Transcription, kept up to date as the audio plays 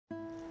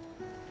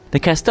The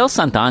Castel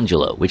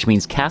Sant'Angelo, which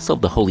means Castle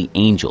of the Holy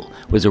Angel,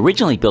 was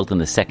originally built in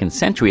the 2nd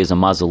century as a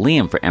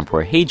mausoleum for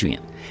Emperor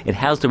Hadrian. It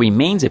housed the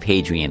remains of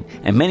Hadrian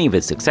and many of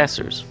his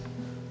successors.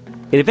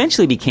 It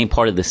eventually became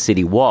part of the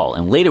city wall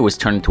and later was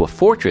turned into a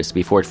fortress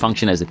before it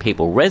functioned as a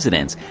papal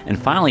residence and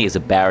finally as a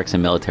barracks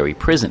and military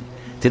prison.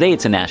 Today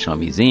it's a national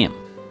museum.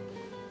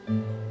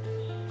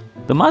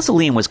 The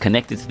mausoleum was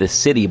connected to the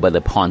city by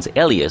the Pons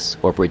Elias,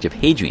 or Bridge of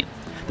Hadrian.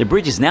 The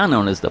bridge is now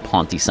known as the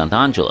Ponte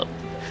Sant'Angelo.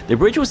 The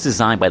bridge was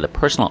designed by the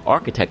personal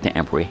architect to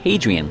Emperor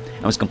Hadrian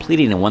and was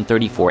completed in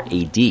 134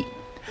 AD.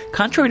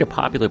 Contrary to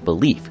popular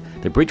belief,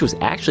 the bridge was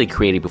actually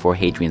created before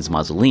Hadrian's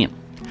mausoleum.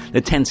 The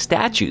 10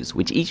 statues,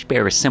 which each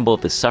bear a symbol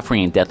of the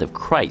suffering and death of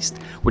Christ,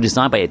 were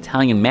designed by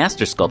Italian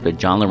master sculptor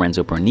Gian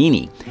Lorenzo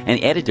Bernini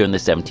and added during the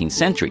 17th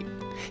century.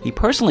 He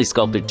personally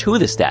sculpted 2 of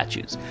the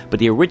statues, but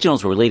the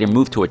originals were later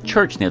moved to a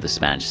church near the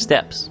Spanish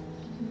Steps.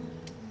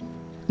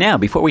 Now,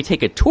 before we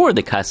take a tour of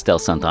the Castel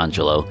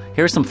Sant'Angelo,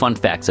 here are some fun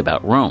facts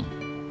about Rome.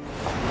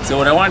 So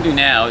what I want to do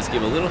now is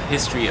give a little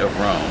history of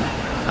Rome,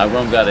 how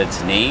Rome got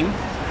its name,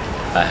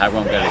 how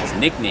Rome got its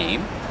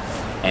nickname,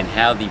 and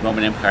how the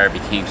Roman Empire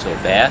became so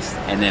vast,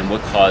 and then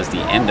what caused the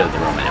end of the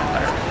Roman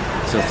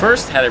Empire. So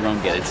first, how did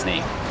Rome get its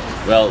name?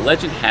 Well,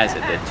 legend has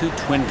it that 2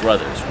 twin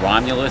brothers,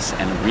 Romulus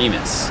and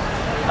Remus,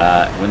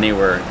 when they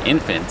were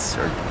infants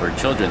or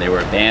children, they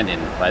were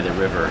abandoned by the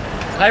river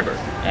Tiber.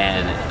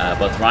 And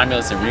both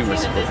Romulus and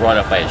Remus were brought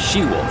up by a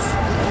she-wolf.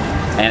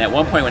 And at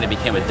one point when they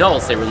became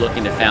adults, they were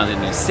looking to found a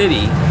new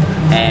city,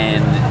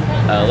 and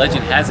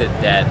legend has it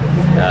that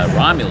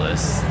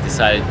Romulus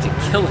decided to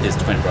kill his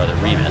twin brother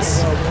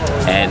Remus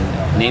and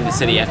named the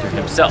city after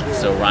himself,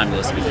 so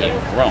Romulus became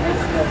Rome.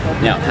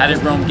 Now, how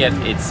did Rome get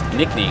its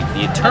nickname,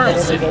 the Eternal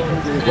City?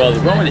 Well, the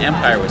Roman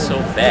Empire was so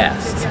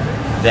vast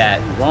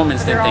that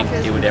Romans didn't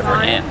think it would ever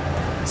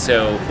end.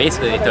 So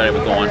basically they thought it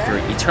would go on for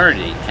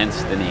eternity,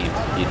 hence the name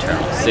the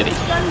Eternal City.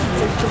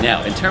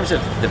 Now, in terms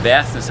of the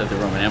vastness of the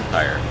Roman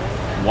Empire,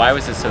 why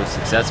was it so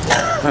successful?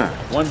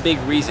 One big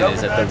reason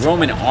is that the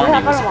Roman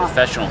army was a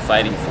professional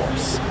fighting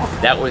force.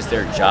 That was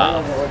their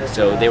job.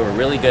 So they were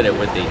really good at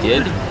what they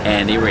did,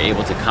 and they were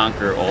able to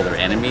conquer all their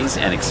enemies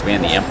and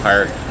expand the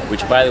empire,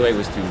 which, by the way,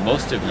 was through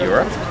most of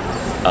Europe,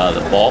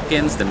 the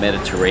Balkans, the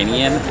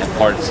Mediterranean, and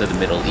parts of the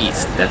Middle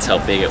East. That's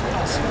how big it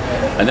was.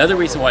 Another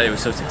reason why they were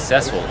so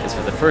successful is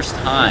for the first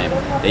time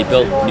they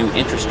built new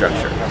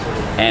infrastructure.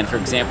 And for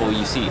example,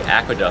 you see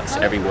aqueducts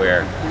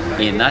everywhere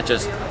in not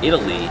just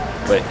Italy,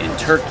 but in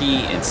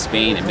Turkey, in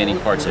Spain, and many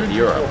parts of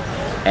Europe.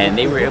 And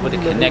they were able to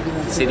connect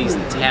cities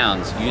and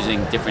towns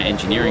using different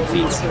engineering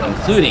feats,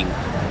 including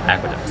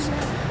aqueducts.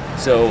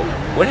 So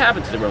what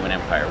happened to the Roman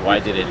Empire? Why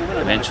did it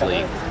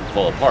eventually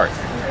fall apart?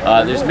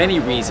 There's many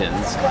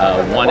reasons.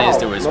 One is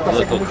there was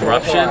political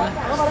corruption.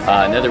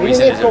 Another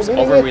reason is there was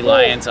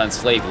over-reliance on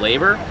slave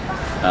labor.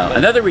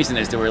 Another reason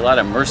is there were a lot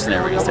of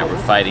mercenaries that were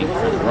fighting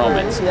for the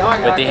Romans,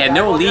 but they had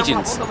no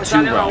allegiance to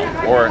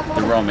Rome or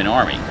the Roman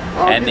army.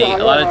 And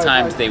a lot of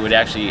times they would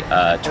actually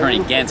turn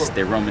against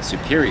their Roman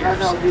superiors.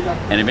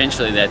 And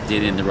eventually that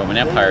did in the Roman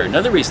Empire.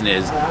 Another reason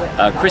is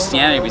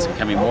Christianity was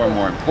becoming more and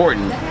more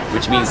important,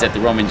 which means that the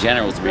Roman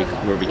generals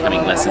were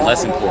becoming less and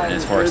less important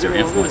as far as their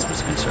influence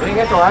was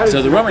concerned.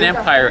 So the Roman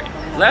Empire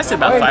lasted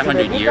about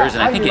 500 years,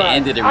 and I think it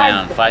ended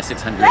around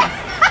 500-600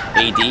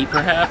 AD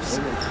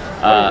perhaps.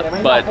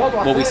 But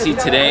what we see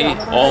today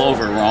all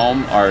over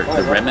Rome are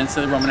the remnants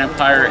of the Roman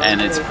Empire, and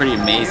it's pretty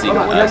amazing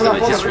some of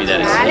the history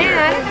that is here.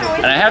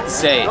 And I have to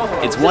say,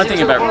 it's one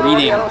thing about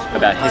reading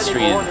about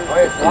history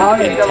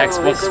in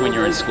textbooks when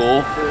you're in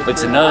school, but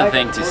it's another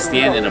thing to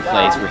stand in a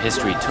place where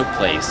history took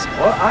place.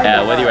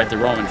 Whether you're at the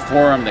Roman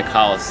Forum, the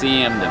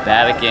Colosseum, the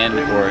Vatican,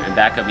 or in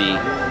back of me,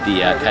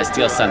 the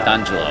Castel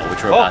Sant'Angelo,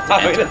 which we're about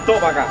to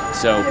enter.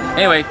 So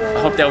anyway,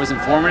 I hope that was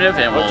informative,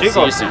 and we'll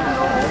see you soon.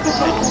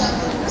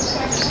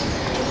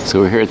 So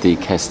we're here at the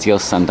Castel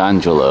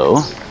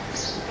Sant'Angelo,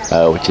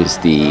 which is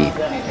the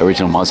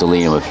original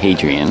mausoleum of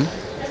Hadrian.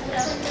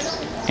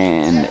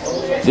 And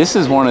this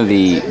is one of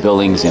the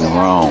buildings in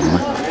Rome.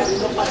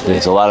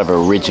 There's a lot of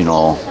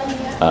original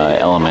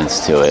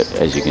elements to it,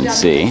 as you can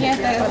see,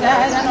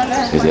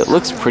 because it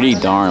looks pretty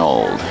darn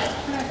old.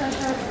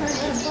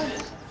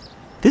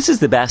 This is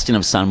the Bastion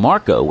of San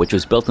Marco, which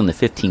was built in the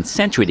 15th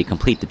century to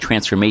complete the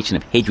transformation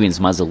of Hadrian's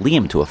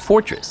mausoleum to a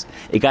fortress.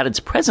 It got its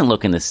present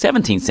look in the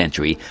 17th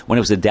century when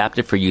it was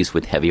adapted for use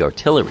with heavy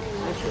artillery.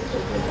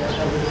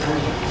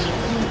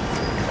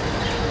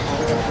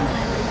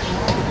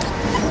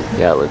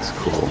 Yeah, it looks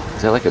cool.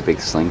 Is that like a big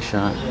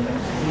slingshot?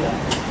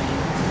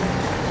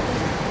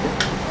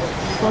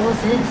 What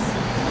was this?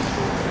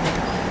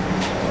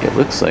 It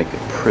looks like a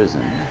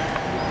prison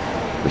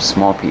for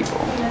small people.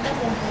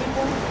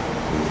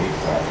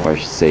 Or I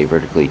should say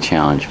vertically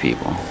challenged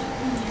people.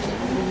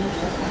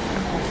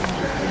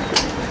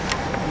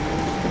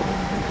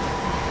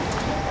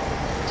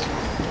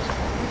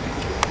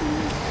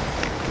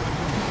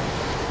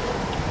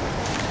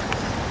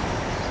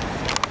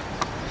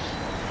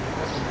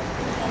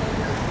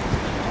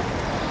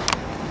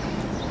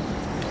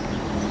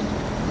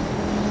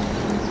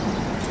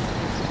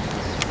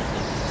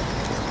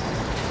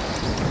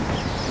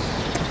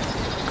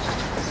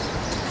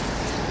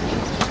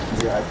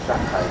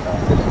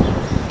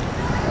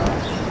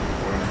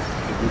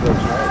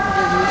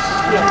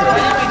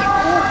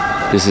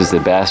 This is the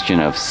bastion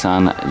of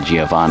San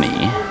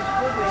Giovanni.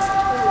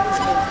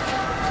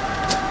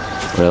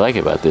 What I like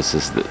about this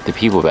is that the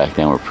people back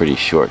then were pretty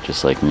short,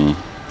 just like me.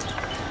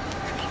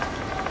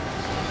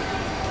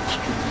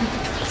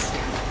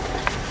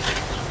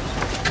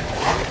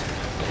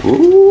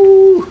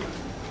 Ooh!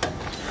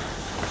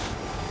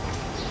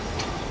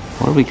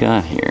 What do we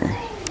got here?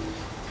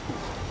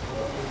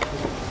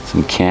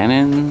 Some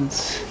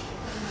cannons.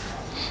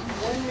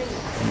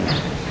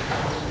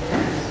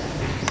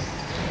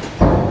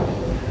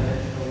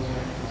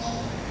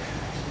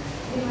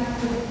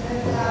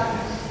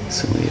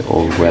 Some of the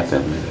old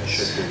weapons.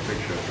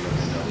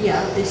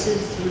 Yeah, this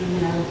is the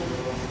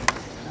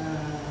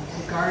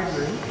guard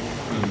room.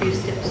 A few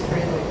steps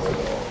further.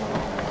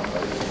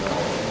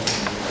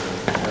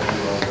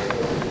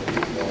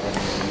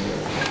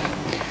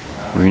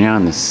 We're now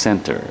in the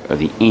center of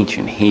the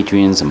ancient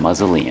Hadrian's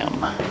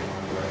mausoleum.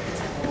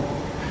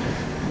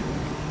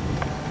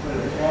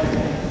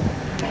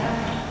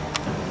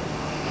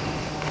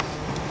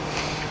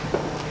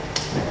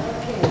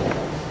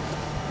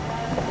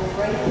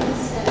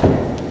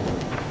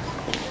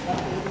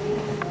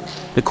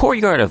 The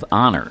Courtyard of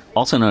Honor,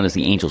 also known as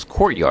the Angel's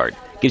Courtyard,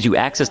 gives you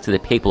access to the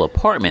papal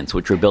apartments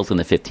which were built in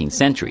the 15th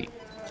century.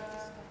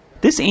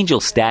 This angel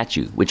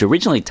statue, which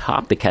originally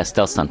topped the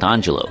Castel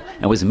Sant'Angelo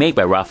and was made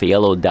by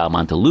Raffaello da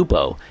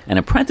Montelupo, an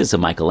apprentice of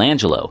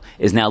Michelangelo,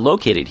 is now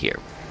located here.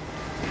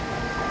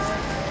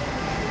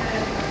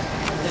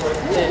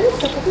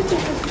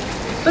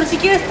 Pero si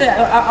quieres,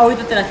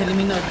 ahorita te las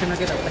elimino, que no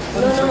queda.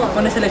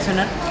 Pones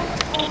seleccionar.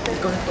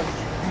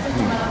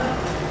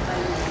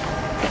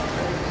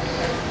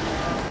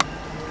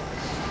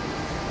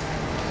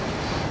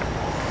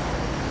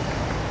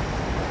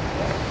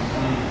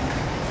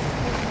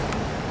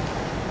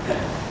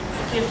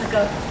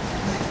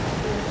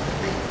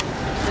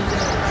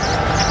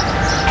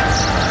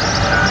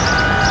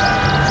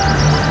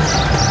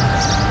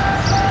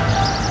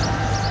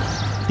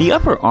 The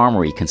upper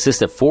armory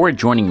consists of 4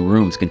 adjoining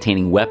rooms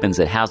containing weapons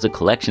that house a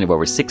collection of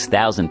over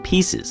 6,000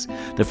 pieces.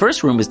 The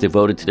first room is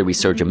devoted to the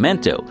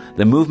Risorgimento,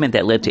 the movement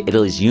that led to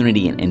Italy's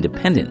unity and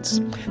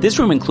independence. This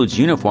room includes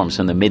uniforms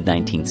from the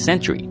mid-19th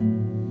century.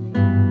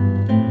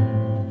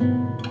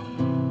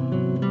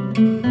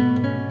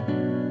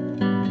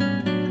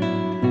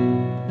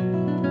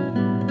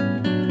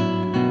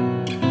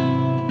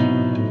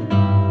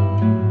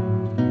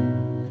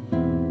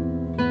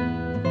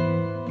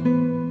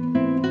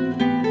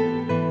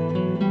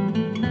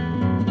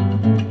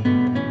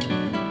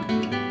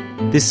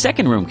 This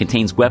second room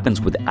contains weapons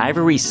with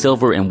ivory,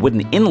 silver, and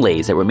wooden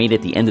inlays that were made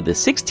at the end of the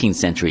 16th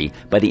century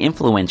by the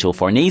influential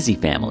Farnese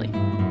family.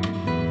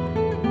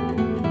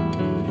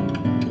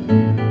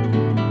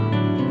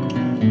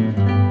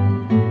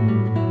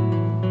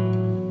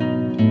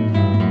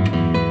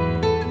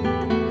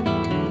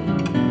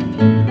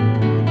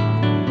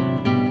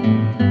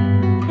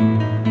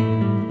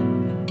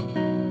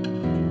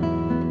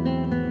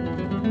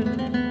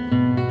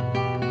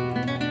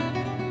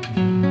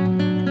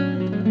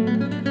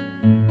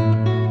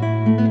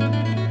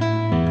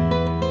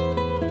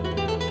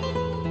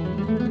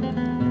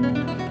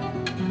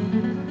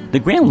 The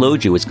Grand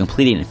Loggia was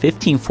completed in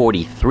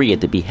 1543 at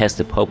the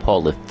behest of Pope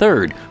Paul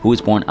III, who was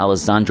born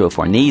Alessandro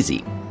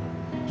Farnese.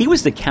 He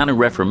was the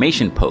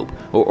Counter-Reformation Pope,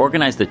 who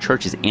organized the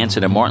Church's answer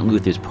to Martin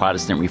Luther's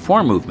Protestant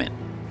Reform movement.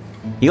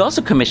 He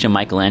also commissioned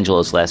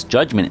Michelangelo's Last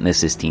Judgment in the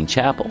Sistine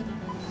Chapel.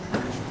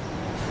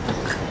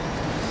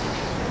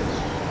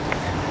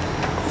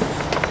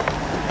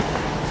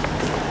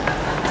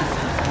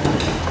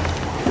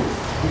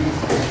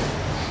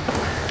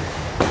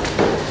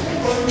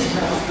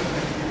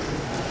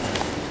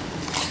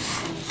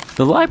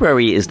 The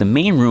library is the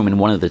main room in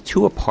one of the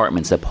 2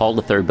 apartments that Paul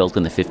III built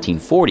in the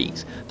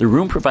 1540s. The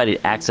room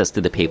provided access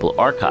to the papal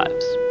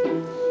archives.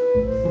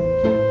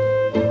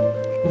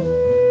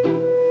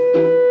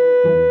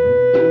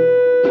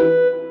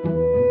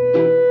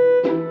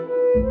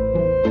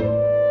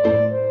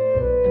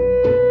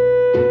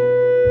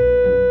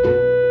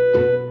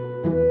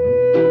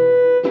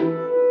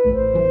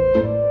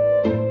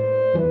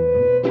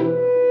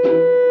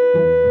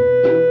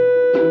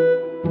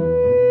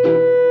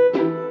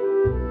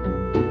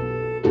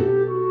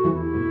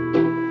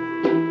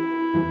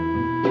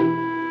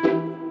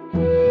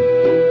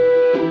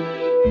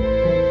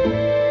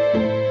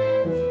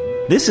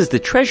 This is the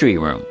treasury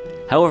room.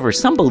 However,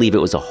 some believe it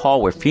was a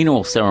hall where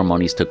funeral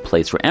ceremonies took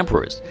place for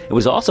emperors. It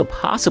was also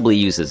possibly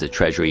used as a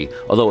treasury,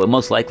 although it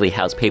most likely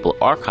housed papal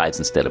archives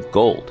instead of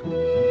gold.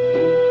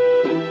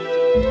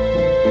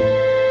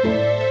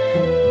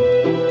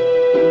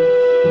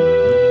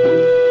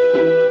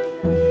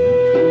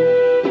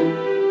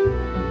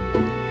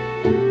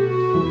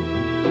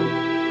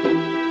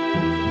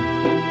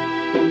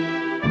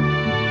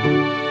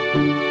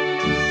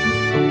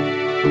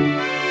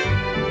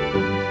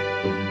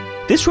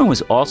 This This room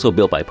was also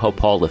built by Pope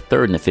Paul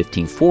III in the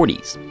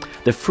 1540s.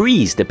 The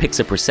frieze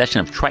depicts a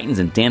procession of tritons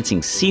and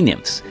dancing sea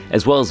nymphs,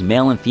 as well as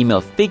male and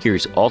female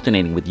figures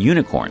alternating with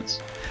unicorns.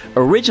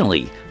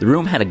 Originally, the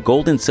room had a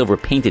gold and silver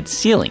painted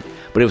ceiling,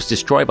 but it was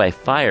destroyed by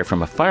fire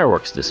from a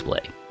fireworks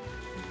display.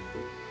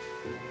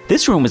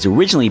 This room was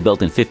originally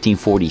built in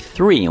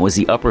 1543 and was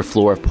the upper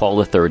floor of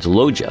Paul III's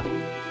loggia.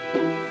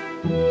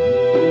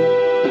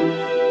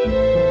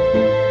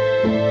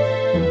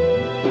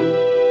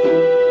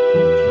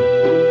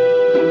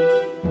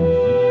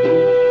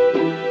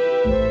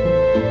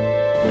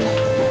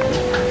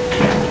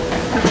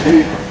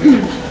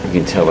 You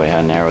can tell by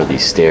how narrow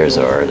these stairs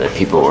are that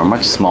people were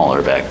much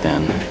smaller back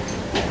then.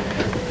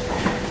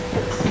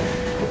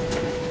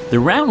 The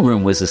round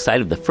room was the site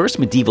of the first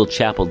medieval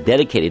chapel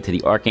dedicated to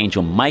the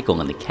Archangel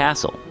Michael in the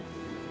castle.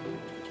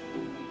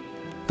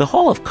 The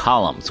Hall of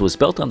Columns was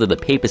built under the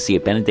papacy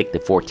of Benedict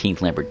XIV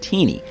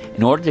Lambertini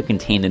in order to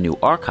contain the new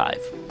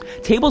archive.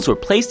 Tables were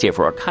placed here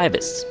for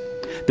archivists.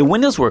 The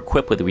windows were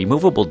equipped with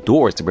removable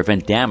doors to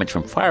prevent damage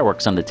from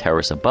fireworks on the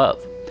terrace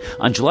above.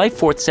 On July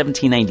 4,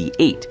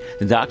 1798,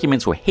 the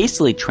documents were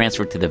hastily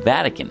transferred to the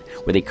Vatican,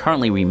 where they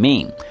currently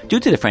remain, due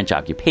to the French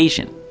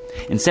occupation.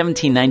 In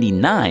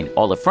 1799,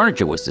 all the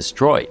furniture was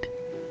destroyed.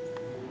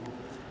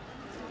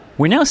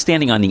 We're now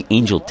standing on the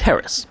Angel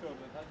Terrace.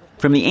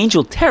 From the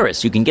Angel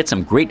Terrace, you can get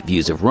some great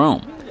views of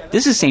Rome.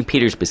 This is St.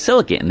 Peter's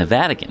Basilica in the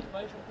Vatican.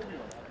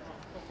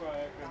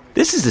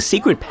 This is the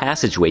secret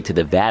passageway to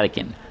the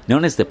Vatican,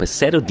 known as the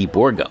Passetto di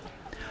Borgo.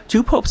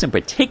 Two popes in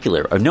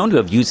particular are known to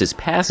have used this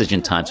passage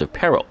in times of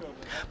peril.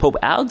 Pope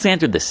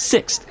Alexander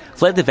VI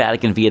fled the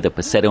Vatican via the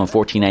Passetto in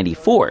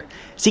 1494,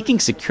 seeking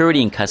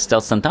security in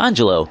Castel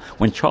Sant'Angelo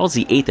when Charles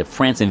VIII of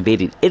France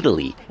invaded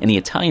Italy in the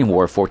Italian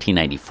War of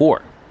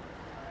 1494.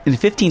 In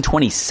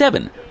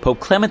 1527,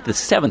 Pope Clement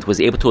VII was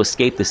able to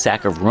escape the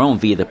sack of Rome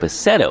via the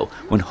Passetto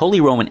when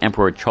Holy Roman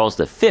Emperor Charles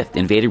V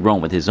invaded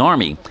Rome with his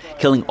army,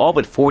 killing all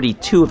but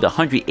 42 of the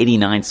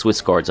 189 Swiss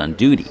guards on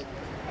duty.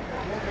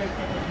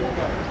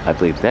 I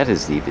believe that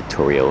is the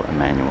Vittorio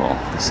Emanuele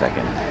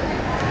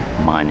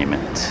II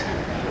monument.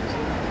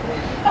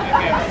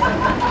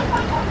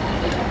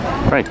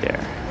 Right there.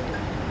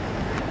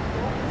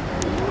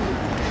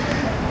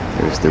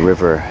 There's the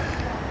river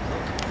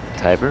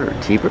Tiber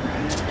or Tiber.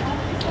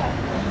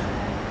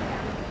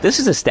 This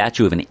is a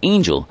statue of an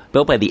angel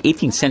built by the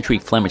 18th century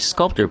Flemish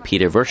sculptor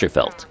Peter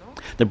Verschaffelt.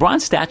 The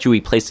bronze statue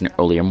replaced an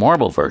earlier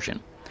marble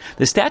version.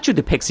 The statue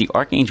depicts the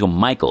Archangel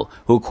Michael,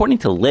 who according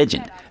to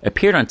legend,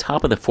 appeared on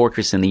top of the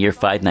fortress in the year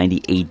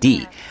 590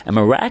 AD and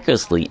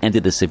miraculously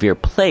ended the severe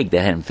plague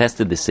that had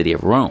infested the city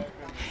of Rome.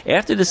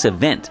 After this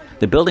event,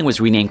 the building was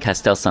renamed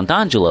Castel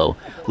Sant'Angelo,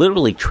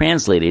 literally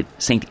translated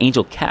St.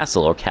 Angel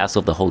Castle or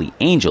Castle of the Holy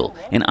Angel,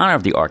 in honor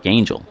of the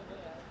Archangel.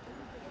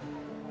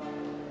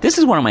 This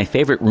is one of my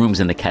favorite rooms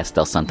in the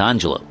Castel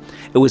Sant'Angelo.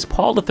 It was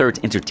Paul III's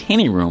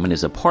entertaining room in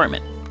his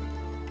apartment.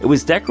 It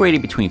was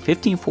decorated between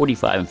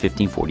 1545 and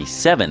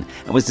 1547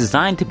 and was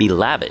designed to be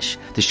lavish,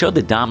 to show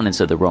the dominance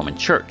of the Roman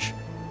Church.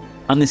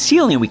 On the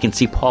ceiling we can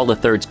see Paul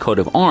III's coat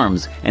of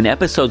arms and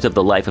episodes of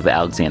the life of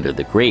Alexander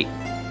the Great.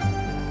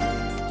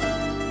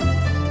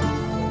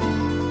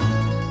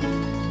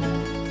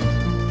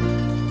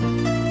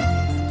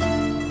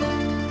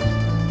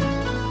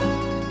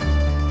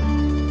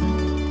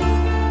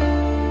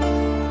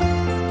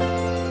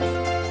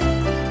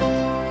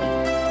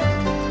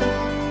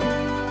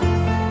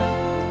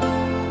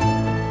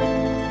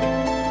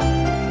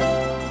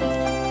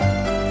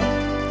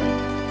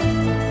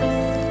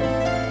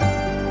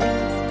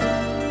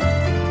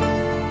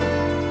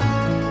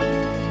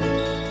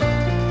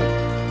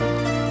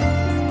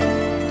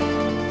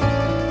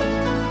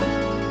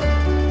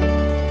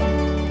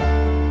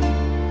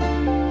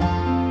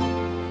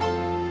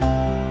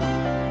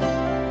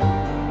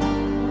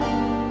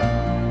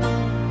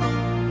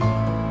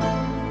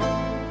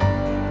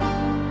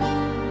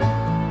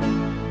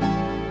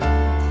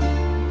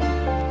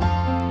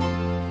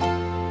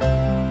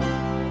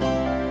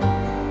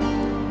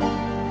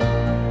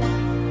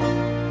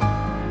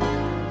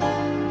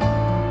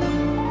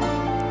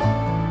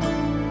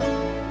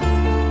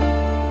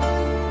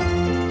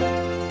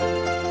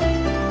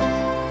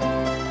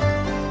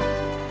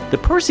 The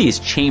Perseus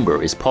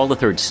Chamber is Paul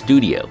III's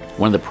studio,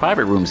 one of the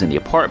private rooms in the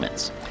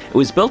apartments. It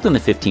was built in the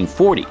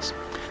 1540s.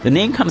 The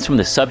name comes from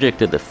the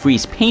subject of the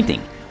frieze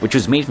painting, which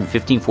was made from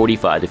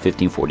 1545 to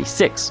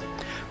 1546.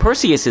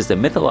 Perseus is the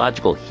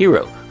mythological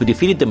hero who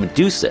defeated the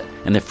Medusa,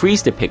 and the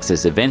frieze depicts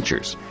his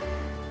adventures.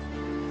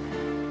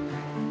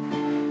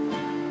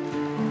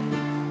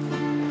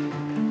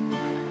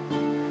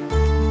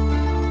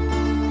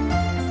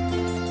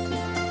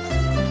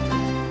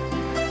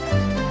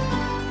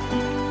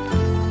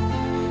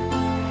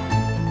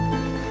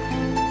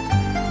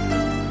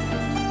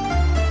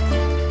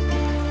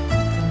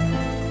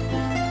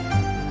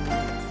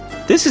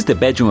 This is the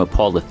bedroom of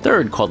Paul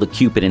III called the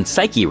Cupid and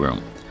Psyche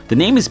room. The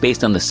name is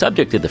based on the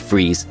subject of the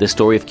frieze, the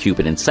story of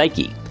Cupid and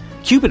Psyche.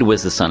 Cupid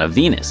was the son of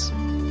Venus.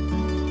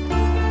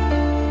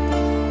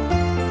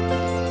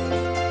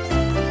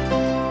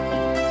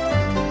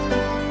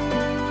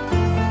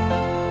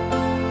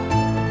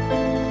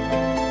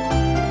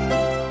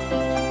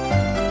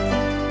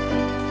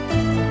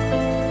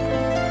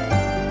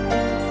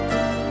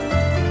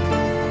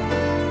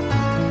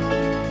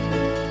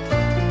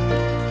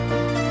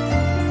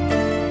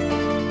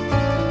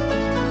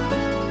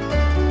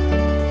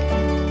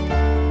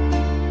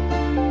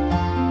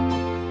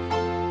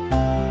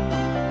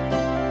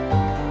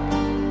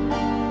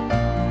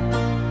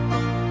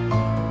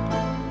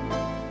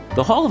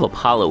 The Hall of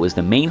Apollo is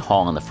the main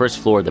hall on the first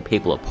floor of the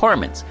papal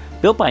apartments,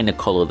 built by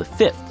Niccolo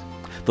V.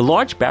 The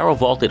large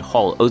barrel-vaulted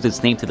hall owes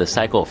its name to the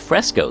cycle of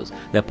frescoes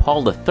that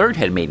Paul III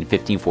had made in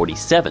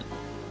 1547.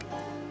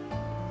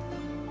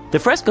 The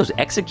frescoes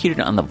executed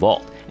on the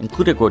vault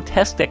include a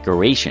grotesque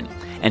decoration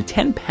and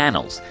 10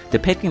 panels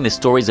depicting the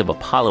stories of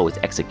Apollo as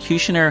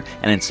executioner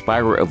and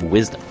inspirer of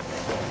wisdom.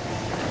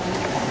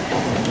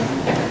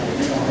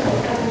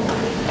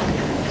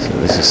 So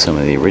this is some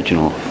of the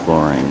original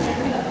flooring.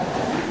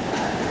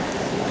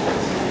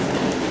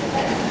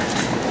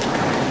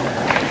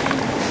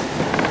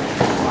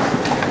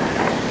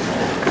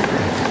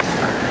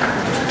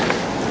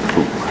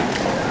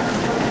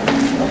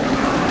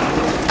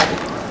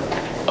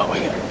 Oh my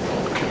God.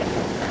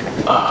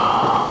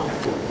 Oh.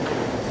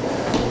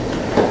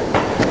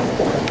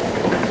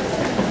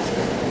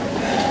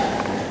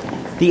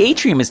 The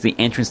atrium is the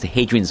entrance to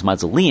Hadrian's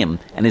mausoleum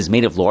and is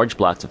made of large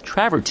blocks of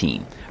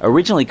travertine,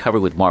 originally covered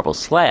with marble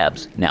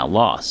slabs, now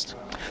lost.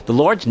 The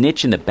large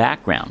niche in the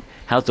background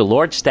housed a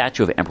large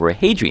statue of Emperor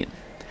Hadrian.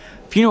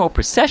 Funeral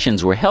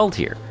processions were held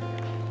here.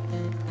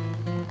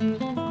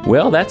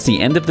 Well, that's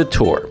the end of the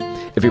tour.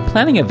 If you're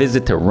planning a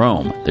visit to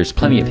Rome, there's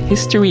plenty of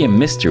history and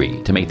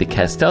mystery to make the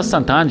Castel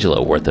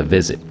Sant'Angelo worth a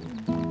visit.